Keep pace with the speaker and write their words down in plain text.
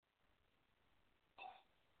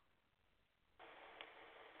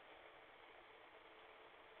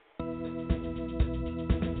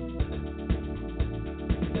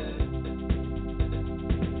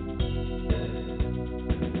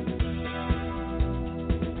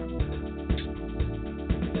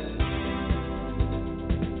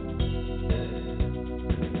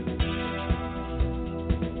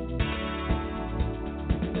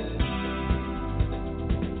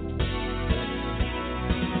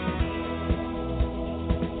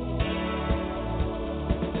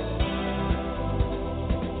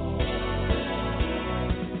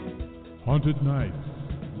Haunted Nights,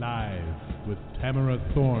 live with Tamara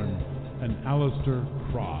Thorne and Alistair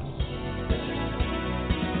Cross.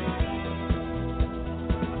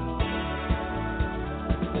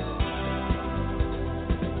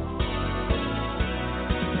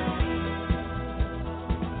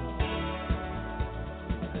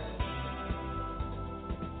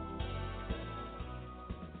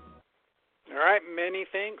 Many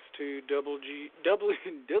thanks to WJ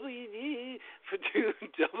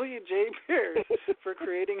Pierce for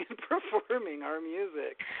creating and performing our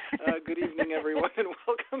music. Good evening, everyone, and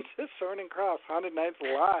welcome to Thorne and Cross Haunted Nights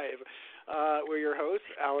Live. We're your hosts,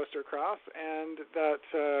 Alistair Cross, and that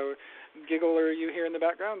giggler you hear in the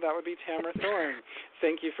background, that would be Tamara Thorne.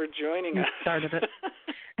 Thank you for joining us. You started it.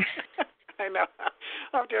 I know.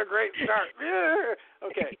 Off to a great start.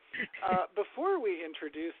 Okay. Before we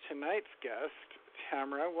introduce tonight's guest,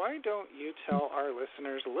 Tamara, why don't you tell our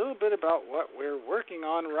listeners a little bit about what we're working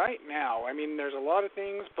on right now? I mean, there's a lot of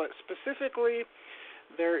things, but specifically,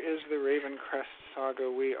 there is the Ravencrest saga.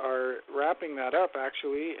 We are wrapping that up,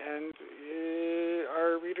 actually, and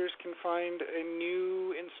our readers can find a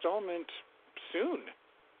new installment soon.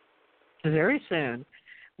 Very soon.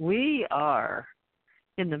 We are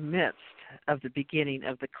in the midst of the beginning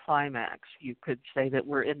of the climax. You could say that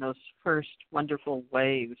we're in those first wonderful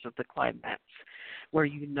waves of the climax where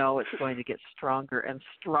you know it's going to get stronger and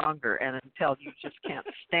stronger and until you just can't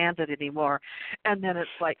stand it anymore. And then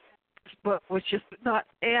it's like, this book was just not,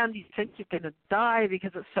 and you think you're going to die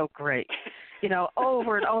because it's so great, you know,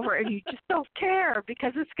 over and over, and you just don't care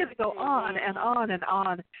because it's going to go on and on and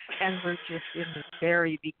on. And we're just in the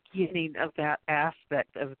very beginning of that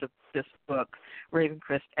aspect of this book,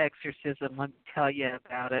 Ravencrest Exorcism. Let me tell you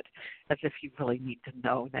about it as if you really need to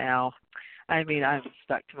know now. I mean, I'm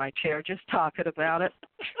stuck to my chair just talking about it.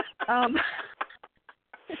 I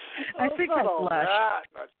think I blush.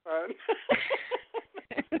 That's fun.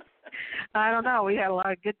 I don't know. We had a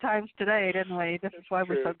lot of good times today, didn't we? This is why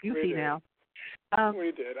we're so goofy now.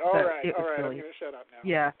 We did. All right. I'm going to shut up now.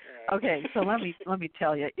 Yeah. Right. Okay. So let me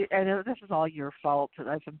tell you, and this is all your fault, and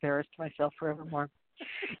I've embarrassed myself forevermore.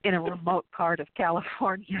 In a remote part of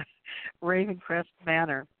California, Ravencrest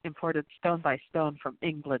Manor, imported stone by stone from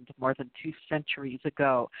England more than 2 centuries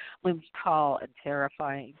ago, looms tall and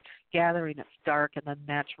terrifying, gathering its dark and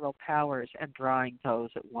unnatural powers and drawing those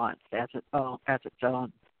at once as its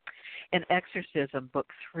own. In Exorcism,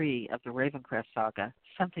 Book 3 of the Ravencrest saga,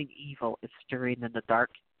 something evil is stirring in the dark,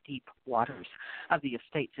 deep waters of the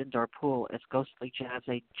estate's indoor pool as ghostly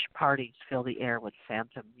jazz-age parties fill the air with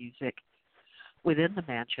phantom music. Within the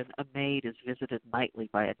mansion, a maid is visited nightly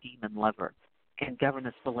by a demon lover, and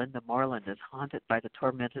Governess Belinda Moreland is haunted by the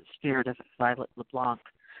tormented spirit of Violet LeBlanc,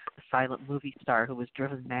 a silent movie star who was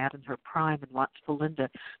driven mad in her prime and wants Belinda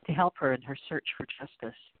to help her in her search for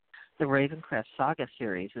justice. The Ravencrest Saga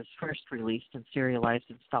series is first released in serialized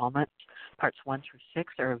installments. Parts 1 through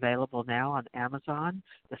 6 are available now on Amazon.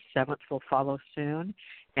 The 7th will follow soon.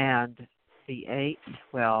 And the 8th,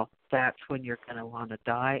 well, that's when you're going to want to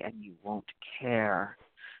die and you won't care.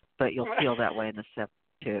 But you'll feel that way in the 7th,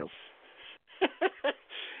 too.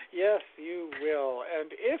 Yes, you will.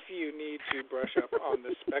 And if you need to brush up on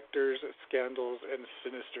the specters, scandals, and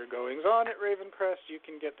sinister goings-on at Ravencrest, you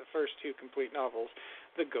can get the first 2 complete novels,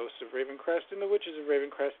 The Ghosts of Ravencrest and The Witches of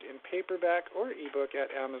Ravencrest, in paperback or ebook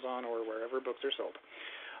at Amazon or wherever books are sold.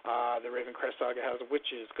 The Ravencrest saga has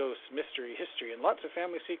witches, ghosts, mystery, history, and lots of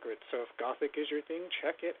family secrets, so if Gothic is your thing,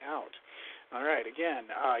 check it out. All right,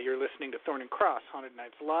 again, you're listening to Thorne and Cross Haunted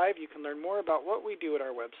Nights Live. You can learn more about what we do at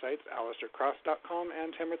our websites, alistaircross.com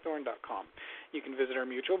and tamarathorne.com. You can visit our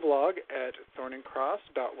mutual blog at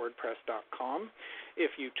thorneandcross.wordpress.com.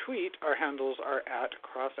 If you tweet, our handles are at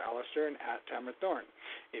CrossAlistair and at tamarathorne.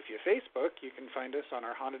 If you Facebook, you can find us on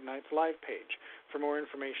our Haunted Nights Live page. For more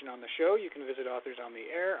information on the show, you can visit Authors on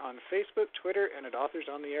the Air on Facebook, Twitter, and at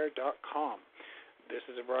authorsontheair.com. This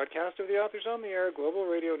is a broadcast of the Authors on the Air Global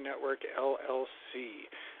Radio Network, LLC.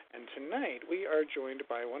 And tonight we are joined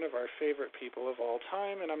by one of our favorite people of all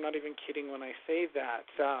time, and I'm not even kidding when I say that,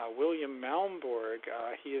 William Malmborg.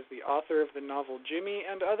 He is the author of the novel Jimmy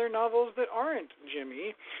and other novels that aren't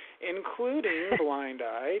Jimmy, including Blind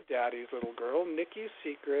Eye, Daddy's Little Girl, Nikki's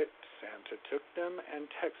Secret, Santa Took Them, and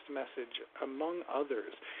Text Message, among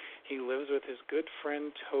others. He lives with his good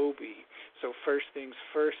friend Toby. So first things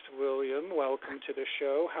first, William, welcome to the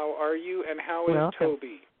show. How are you, and how is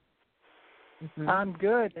Toby? Mm-hmm. I'm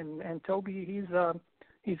good, and Toby,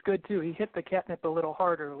 he's good too. He hit the catnip a little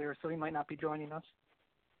hard earlier, so he might not be joining us.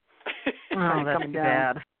 Oh, that's too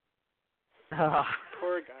bad. Oh.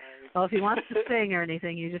 Poor guy. Well, if he wants to sing or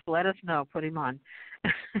anything, you just let us know. Put him on.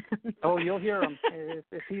 Oh, you'll hear him.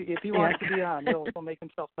 If he wants to be on, he'll make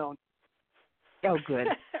himself known. Oh, good.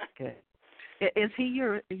 Good. Is he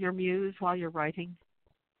your muse while you're writing?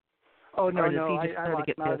 Oh, no, I watch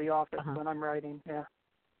him out of the office when I'm writing, yeah.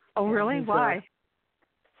 Oh, really? Why?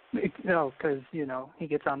 No, because, he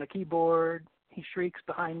gets on the keyboard, he shrieks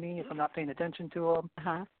behind me if I'm not paying attention to him,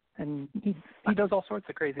 and he does all sorts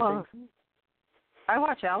of crazy things. I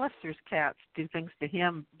watch Alistair's cats do things to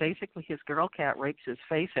him. Basically, his girl cat rapes his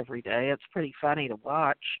face every day. It's pretty funny to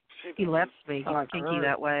watch. He lets me. He's kinky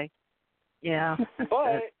that way. Yeah.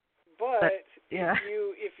 But yeah.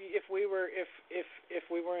 if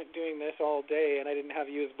we weren't doing this all day and I didn't have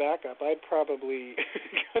you as backup, I'd probably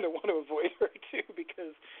kind of want to avoid her too,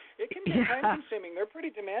 because it can be time consuming. They're pretty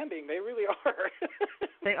demanding. They really are.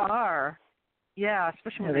 They are. Yeah,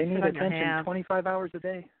 especially when they sit need on your attention hand. 25 hours a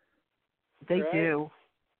day. They do.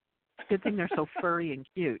 Good thing they're so furry and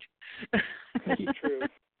cute. That's true.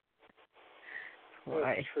 Boy.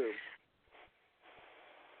 That's true.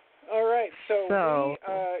 All right. So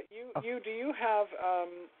do you have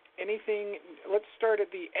anything? Let's start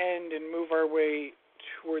at the end and move our way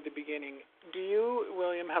toward the beginning. Do you,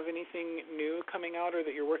 William, have anything new coming out or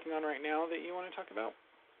that you're working on right now that you want to talk about?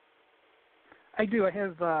 I do. I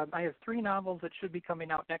have 3 novels that should be coming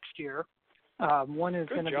out next year. One is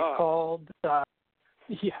going to be called.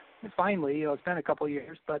 Finally, it's been a couple of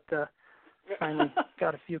years, but finally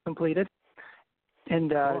got a few completed.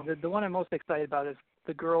 And the one I'm most excited about is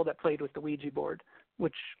The Girl That Played with the Ouija Board,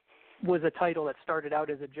 which was a title that started out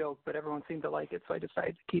as a joke, but everyone seemed to like it, so I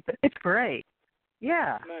decided to keep it. It's great.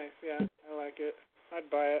 Yeah. Nice, yeah. I like it. I'd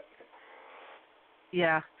buy it.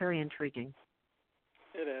 Yeah, very intriguing.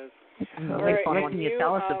 It is. All right, what can you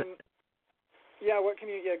tell us about it? Yeah,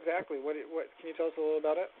 exactly. What can you tell us a little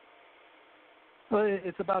about it? Well,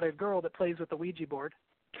 it's about a girl that plays with the Ouija board.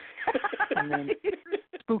 And then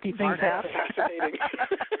spooky things happen. Fascinating.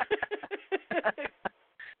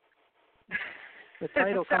 The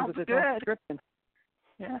title comes with its own description.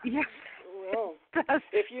 Yeah. Yes. Well,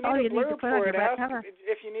 if you need a blurb for it,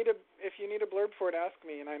 if you need a blurb for it, ask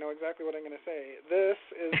me, and I know exactly what I'm going to say. This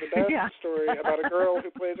is the best story about a girl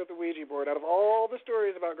who plays with the Ouija board. Out of all the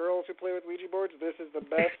stories about girls who play with Ouija boards, this is the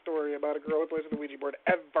best story about a girl who plays with the Ouija board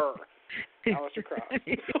ever. Alistair Cross.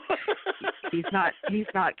 He's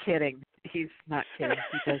not kidding. He's not kidding.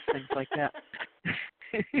 He does things like that.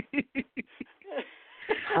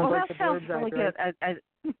 Well, that sounds really good.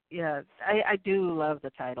 I do love the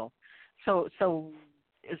title. So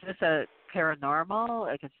is this a paranormal?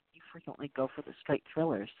 I guess you frequently go for the straight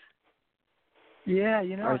thrillers. Yeah,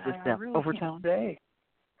 or is this I really overtone? Can't say.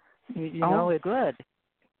 You know, it's good.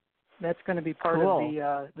 That's going to be part of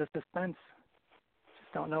the suspense.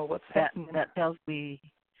 Just don't know what's happening. That tells me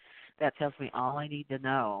all I need to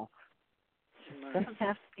know. It doesn't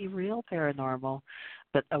have to be real paranormal,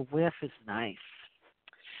 but a whiff is nice.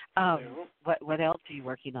 What else are you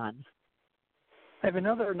working on? I have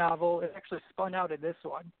another novel. It actually spun out of this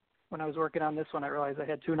one. When I was working on this one, I realized I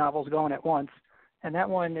had 2 novels going at once. And that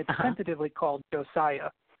one, it's tentatively called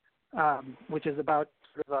Josiah, which is about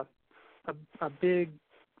sort of a big,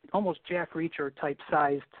 almost Jack Reacher type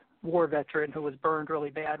sized war veteran who was burned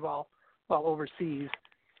really bad while overseas.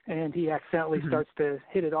 And he accidentally starts to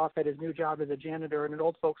hit it off at his new job as a janitor in an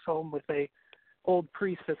old folks home with a old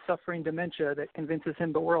priest that's suffering dementia that convinces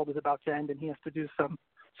him the world is about to end, and he has to do some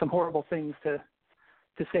horrible things to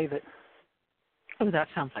save it. Oh, that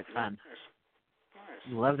sounds like fun.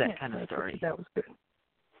 Nice. Love that kind of story. That was good.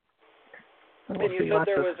 And you said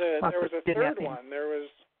there was a third one. There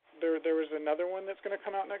was another one that's going to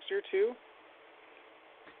come out next year too.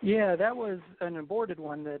 Yeah, that was an aborted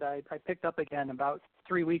one that I picked up again about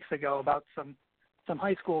 3 weeks ago about some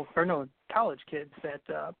college kids that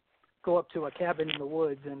go up to a cabin in the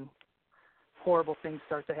woods and horrible things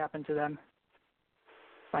start to happen to them.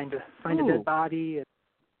 Find a dead body and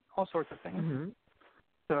all sorts of things. Mm-hmm.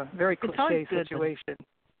 So a very cliche situation.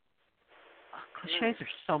 Cliches are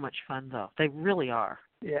so much fun, though. They really are.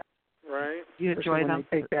 Yeah. Right. You enjoy them?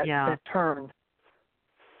 They take that turn.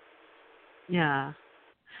 Yeah.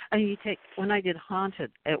 And when I did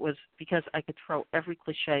Haunted, it was because I could throw every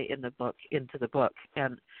cliche in the book into the book,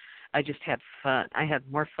 and I just had fun. I had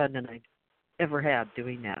more fun than I'd ever had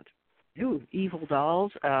doing that. Ooh, evil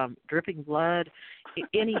dolls, dripping blood,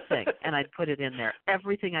 anything, and I'd put it in there.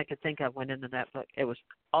 Everything I could think of went into that book. It was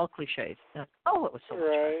all cliches. It was so much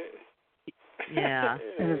fun. Yeah.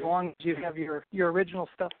 And as long as you have your original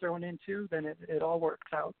stuff thrown in too, then it all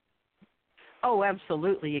works out. Oh,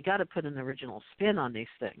 absolutely. You got to put an original spin on these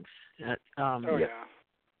things. Yeah.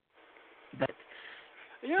 But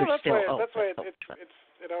Yeah, They're still open. that's why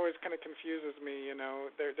it always kind of confuses me. You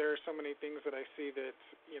know, there are so many things that I see that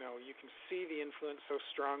you can see the influence so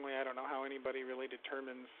strongly. I don't know how anybody really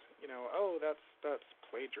determines. Oh, that's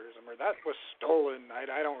plagiarism or that was stolen.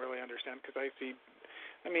 I don't really understand because I see.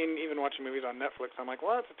 I mean, even watching movies on Netflix, I'm like,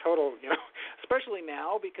 well, that's a total, especially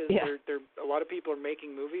now because there a lot of people are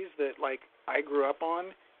making movies that like I grew up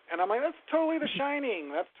on. And I'm like, that's totally The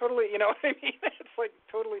Shining. That's totally, you know what I mean? It's like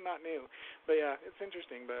totally not new. But yeah, it's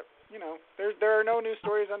interesting. But there are no new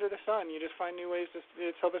stories under the sun. You just find new ways to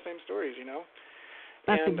tell the same stories.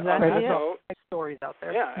 That's and exactly on that it. note, stories out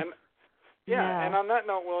there. Yeah, and and on that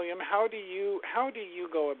note, William, how do you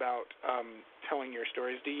go about telling your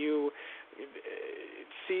stories? Do you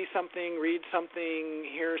see something, read something,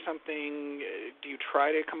 hear something? Do you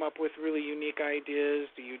try to come up with really unique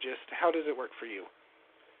ideas? How does it work for you?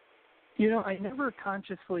 I never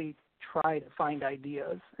consciously try to find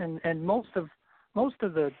ideas, and most of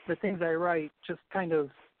the things I write just kind of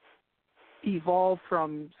evolve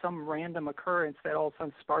from some random occurrence that all of a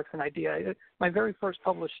sudden sparks an idea. My very first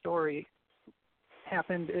published story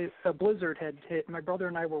happened. A blizzard had hit. My brother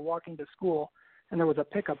and I were walking to school, and there was a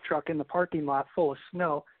pickup truck in the parking lot full of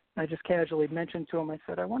snow. And I just casually mentioned to him, I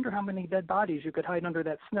said, I wonder how many dead bodies you could hide under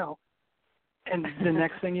that snow. And the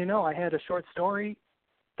next thing you know, I had a short story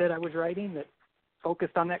that I was writing that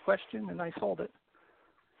focused on that question, and I sold it.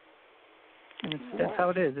 And that's how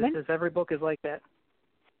it is. It's just, every book is like that.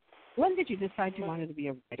 When did you decide you wanted to be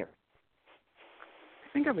a writer?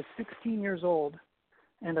 I think I was 16 years old,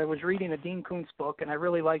 and I was reading a Dean Koontz book, and I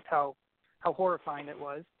really liked how horrifying it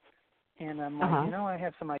was. And I'm like, I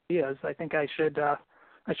have some ideas. I think I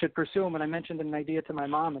should pursue them. And I mentioned an idea to my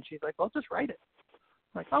mom, and she's like, well, just write it.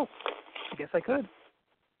 I'm like, oh, I guess I could.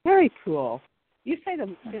 Very cool. You say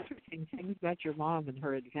the interesting things about your mom and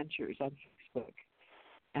her adventures on Facebook,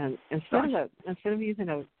 and instead of using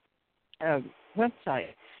a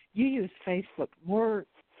website, you use Facebook more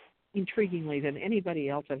intriguingly than anybody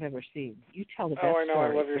else I've ever seen. You tell the best stories. Oh, I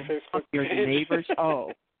know. I love your Facebook your page. neighbors.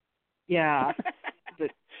 Oh, yeah.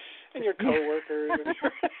 And your coworkers.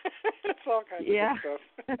 It's all kinds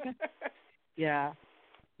of good stuff. Yeah.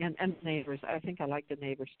 And neighbors. I think I like the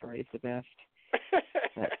neighbor stories the best.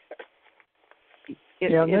 But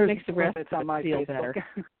it makes the rest of it feel better.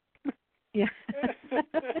 Yeah.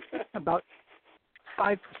 About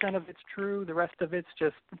 5% of it's true. The rest of it's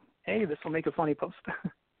just, hey, this will make a funny post.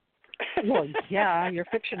 Well, yeah, you're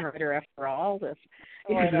a fiction writer after all. This.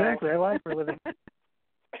 Exactly. I like for a living.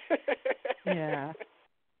 Yeah.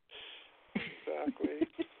 Exactly.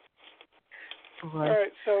 All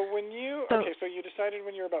right. So so you decided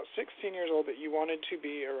when you were about 16 years old that you wanted to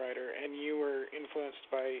be a writer, and you were influenced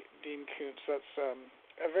by Dean Koontz. That's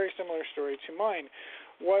a very similar story to mine.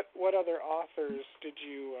 What other authors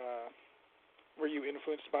were you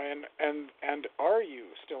influenced by, and are you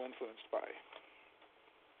still influenced by?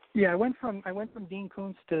 Yeah, I went from Dean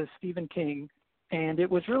Koontz to Stephen King, and it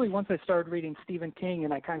was really once I started reading Stephen King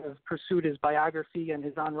and I kind of pursued his biography and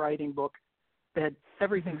his on-writing book that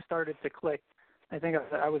everything started to click. I think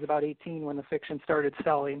I was about 18 when the fiction started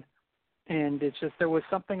selling, and it's just there was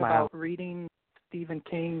something about reading Stephen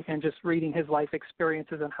King and just reading his life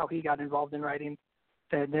experiences and how he got involved in writing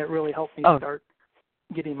that really helped me start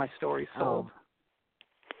getting my stories sold.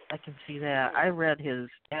 I can see that. I read his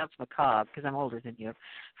Dance Macabre, because I'm older than you,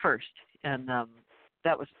 first, and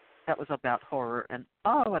that was about horror, and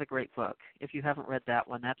what a great book. If you haven't read that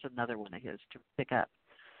one, that's another one of his to pick up.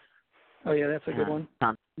 Oh, yeah, that's a good one.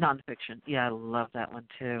 Nonfiction. Yeah, I love that one,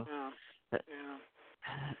 too. But,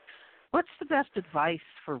 what's the best advice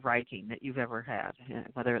for writing that you've ever had,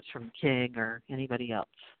 whether it's from King or anybody else?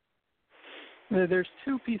 There's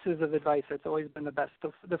two pieces of advice that's always been the best.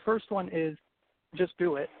 The first one is just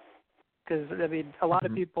do it. Because, a lot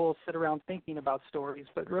of people sit around thinking about stories,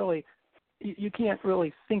 but really, you can't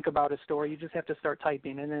really think about a story. You just have to start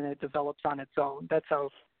typing, and then it develops on its own. That's how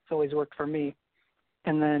it's always worked for me.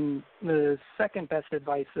 And then the second best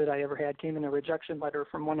advice that I ever had came in a rejection letter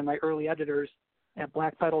from one of my early editors at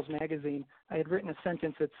Black Petals magazine. I had written a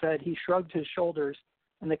sentence that said, he shrugged his shoulders,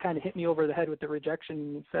 and they kind of hit me over the head with the rejection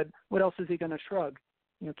and said, what else is he going to shrug?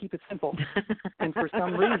 Keep it simple. And for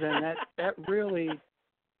some reason, that really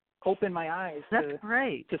opened my eyes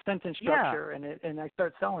to sentence structure, and I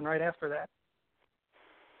started selling right after that.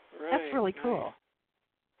 Right, that's really cool.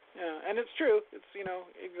 Yeah, and it's true. It's,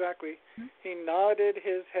 exactly. He nodded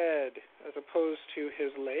his head as opposed to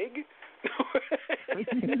his leg.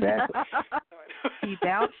 Exactly. He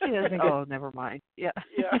bounced his. Oh, never mind. Yeah.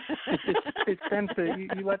 Yeah. It tends to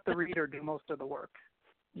you let the reader do most of the work.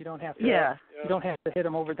 You don't have to. Yeah. You don't have to hit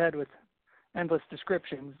him over the head with endless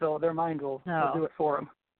descriptions, though their mind will do it for them.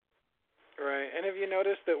 Right, and have you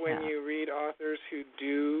noticed that when you read authors who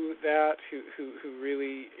do that, who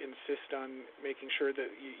really insist on making sure that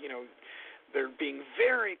they're being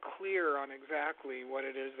very clear on exactly what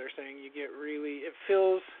it is they're saying, it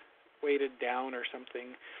feels weighted down or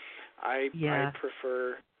something. I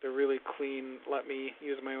prefer the really clean, let me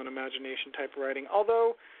use my own imagination type of writing.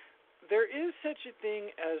 Although there is such a thing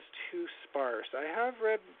as too sparse. I have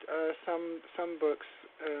read some books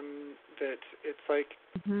that it's like,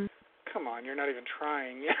 come on, you're not even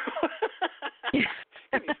trying.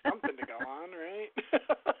 Give me something to go on, right?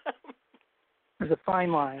 There's a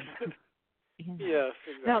fine line. Yes,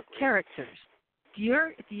 exactly. Now, characters. Do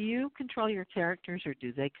you control your characters, or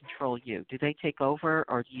do they control you? Do they take over,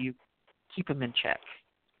 or do you keep them in check?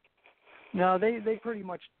 No, they pretty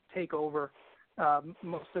much take over.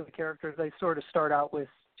 Most of the characters, they sort of start out with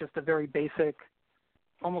just a very basic,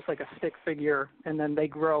 almost like a stick figure, and then they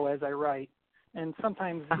grow as I write. And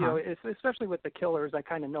sometimes, especially with the killers, I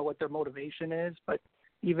kind of know what their motivation is. But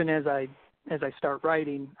even as I start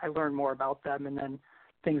writing, I learn more about them, and then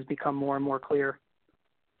things become more and more clear.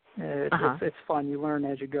 It's fun. You learn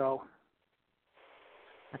as you go.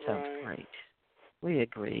 That sounds great. We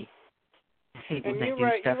agree. And you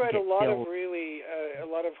write a lot of really a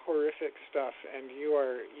lot of horrific stuff, and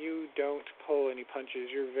you don't pull any punches.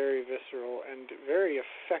 You're very visceral and very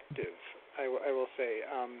effective. I will say.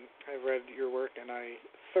 I've read your work and I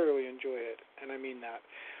thoroughly enjoy it, and I mean that.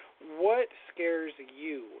 What scares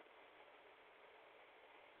you?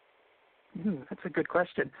 That's a good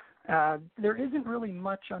question. There isn't really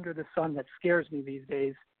much under the sun that scares me these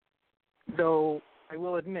days, though I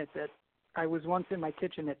will admit that I was once in my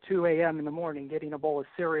kitchen at 2 a.m. in the morning getting a bowl of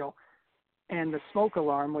cereal, and the smoke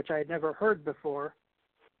alarm, which I had never heard before,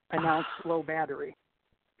 announced low battery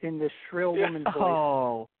in this shrill woman's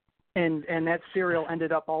voice. And that cereal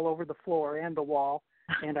ended up all over the floor and the wall,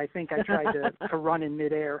 and I think I tried to run in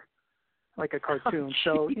midair like a cartoon.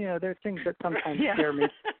 So, there are things that sometimes scare me.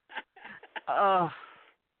 Oh,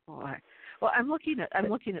 boy. Well, I'm looking at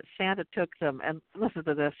Santa Took Them, and listen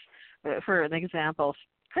to this for an example.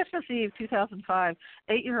 Christmas Eve 2005,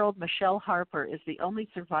 8-year-old Michelle Harper is the only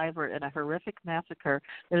survivor in a horrific massacre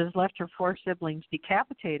that has left her 4 siblings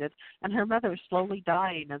decapitated and her mother slowly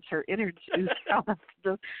dying as her innards ooze out of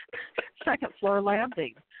the second-floor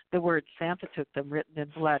landing. The word Santa Took Them written in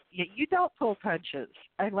blood. You don't pull punches.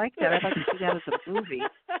 I like that. I'd like to see that as a movie.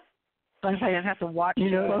 So I didn't have to watch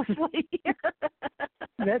it closely.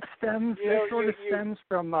 That stems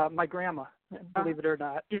from my grandma, believe it or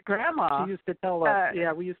not. Your grandma? She used to tell us,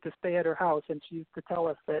 we used to stay at her house, and she used to tell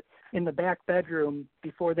us that in the back bedroom,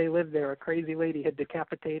 before they lived there, a crazy lady had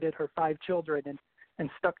decapitated her 5 children and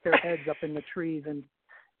stuck their heads up in the trees. And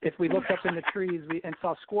if we looked up in the trees and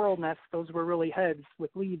saw squirrel nests, those were really heads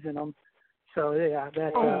with leaves in them. So,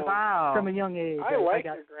 wow. From a young age, I got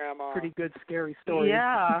your grandma. Pretty good, scary stories.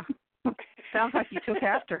 Yeah. Sounds like you took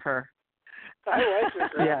after her. I like your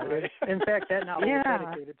grandma. Yeah, in fact, that novel is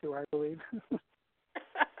dedicated to her, I believe.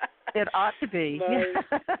 It ought to be.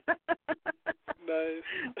 Nice. Nice.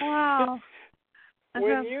 Wow.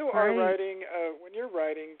 When you're writing,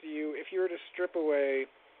 do you, if you were to strip away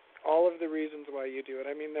all of the reasons why you do it?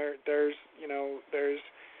 I mean, there's.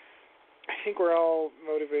 I think we're all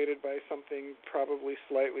motivated by something probably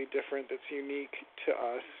slightly different that's unique to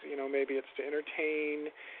us. Maybe it's to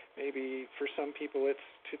entertain. Maybe for some people it's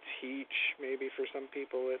to teach. Maybe for some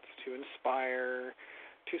people it's to inspire,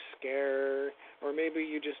 to scare, or maybe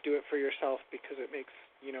you just do it for yourself because it makes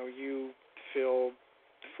you feel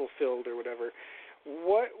fulfilled or whatever.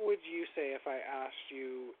 What would you say if I asked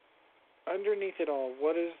you, underneath it all,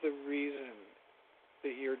 what is the reason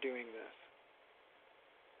that you're doing this?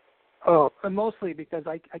 Oh, mostly because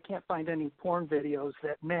I can't find any porn videos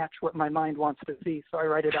that match what my mind wants to see, so I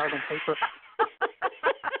write it out on paper.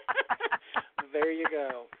 There you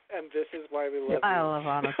go. And this is why we love you. I love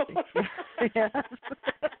honesty. Yes.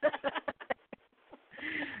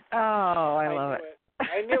 Oh, I love it.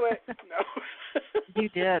 I knew it. No. You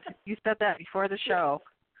did. You said that before the show.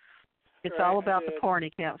 It's all about the porn you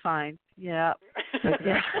can't find. Yeah.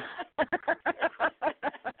 Yeah.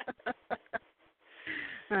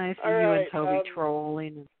 I see you and Toby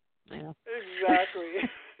trolling. Yeah. Exactly.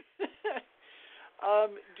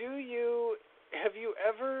 Have you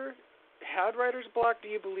ever had writer's block? Do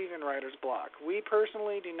you believe in writer's block? We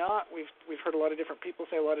personally do not. We've heard a lot of different people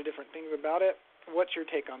say a lot of different things about it. What's your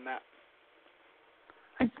take on that?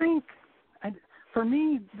 I think, for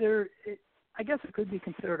me, I guess it could be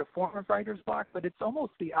considered a form of writer's block, but it's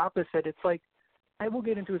almost the opposite. It's like I will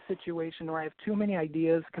get into a situation where I have too many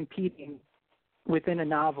ideas competing within a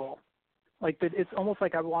novel, Like it's almost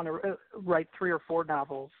like I want to write 3 or 4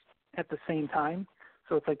 novels at the same time.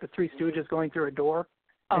 So it's like the Three Stooges going through a door,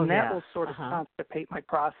 and that will sort of constipate my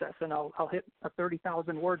process. And I'll hit a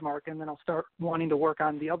 30,000 word mark, and then I'll start wanting to work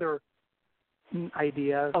on the other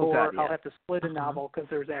ideas, I'll have to split a novel because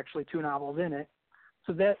there's actually 2 novels in it.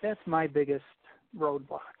 So that's my biggest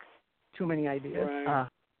roadblock. Too many ideas. Right.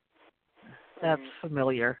 That's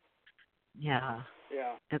familiar. Yeah.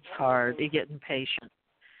 Yeah. It's hard. You get impatient.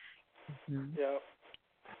 Mm-hmm. Yeah.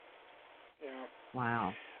 Yeah.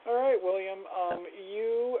 Wow. All right, William.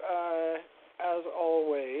 You, as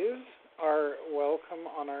always, are welcome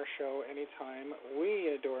on our show anytime.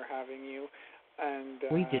 We adore having you, and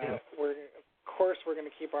we do. Of course, we're going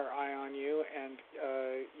to keep our eye on you, and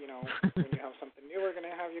when you have something new, we're going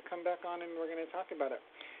to have you come back on, and we're going to talk about it.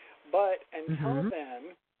 But until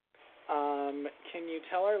then, can you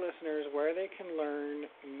tell our listeners where they can learn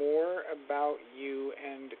more about you,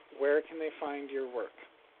 and where can they find your work?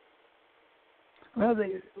 Well,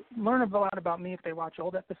 they learn a lot about me if they watch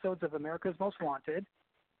old episodes of America's Most Wanted.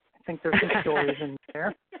 I think there's some stories in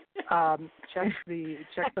there.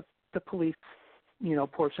 Check the police,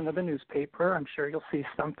 portion of the newspaper. I'm sure you'll see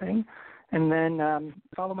something. And then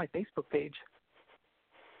follow my Facebook page.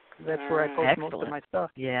 That's where I post most of my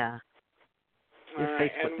stuff. Yeah. All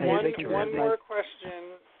right. And one more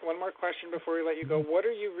question before we let you go. What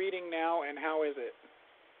are you reading now, and how is it?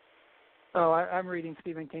 Oh, I'm reading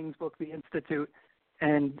Stephen King's book, The Institute,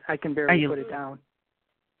 and I can barely put it down.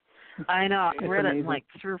 I know. I read amazing. it in like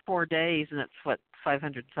 3 or 4 days, and it's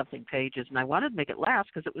 500-something pages, and I wanted to make it last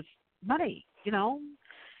because it was money. You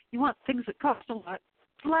want things that cost a lot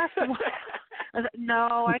to last a while. I thought,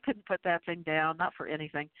 no, I couldn't put that thing down, not for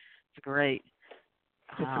anything. It's great.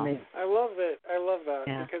 It's amazing. I love it. I love that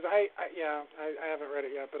because I haven't read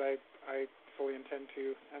it yet, but I fully intend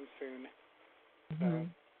to, and soon. So,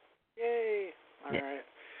 yay! All right.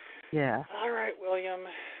 Yeah. All right, William.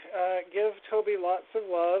 Give Toby lots of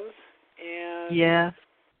love, and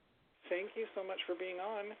thank you so much for being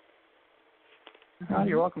on. Oh,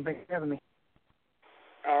 you're welcome. Thanks for having me.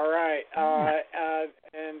 All right.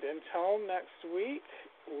 And until next week,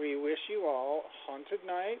 we wish you all haunted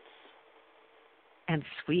nights and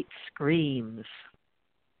sweet screams.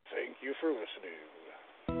 Thank you for listening.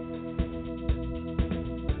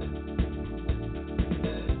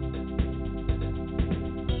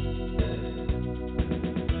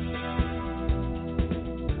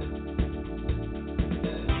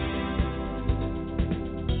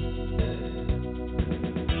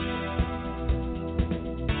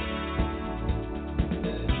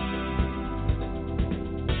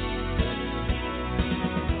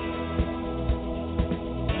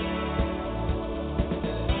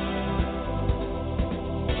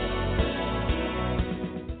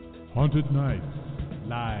 Haunted Nights,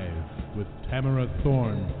 live with Tamara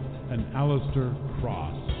Thorne and Alistair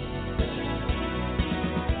Cross.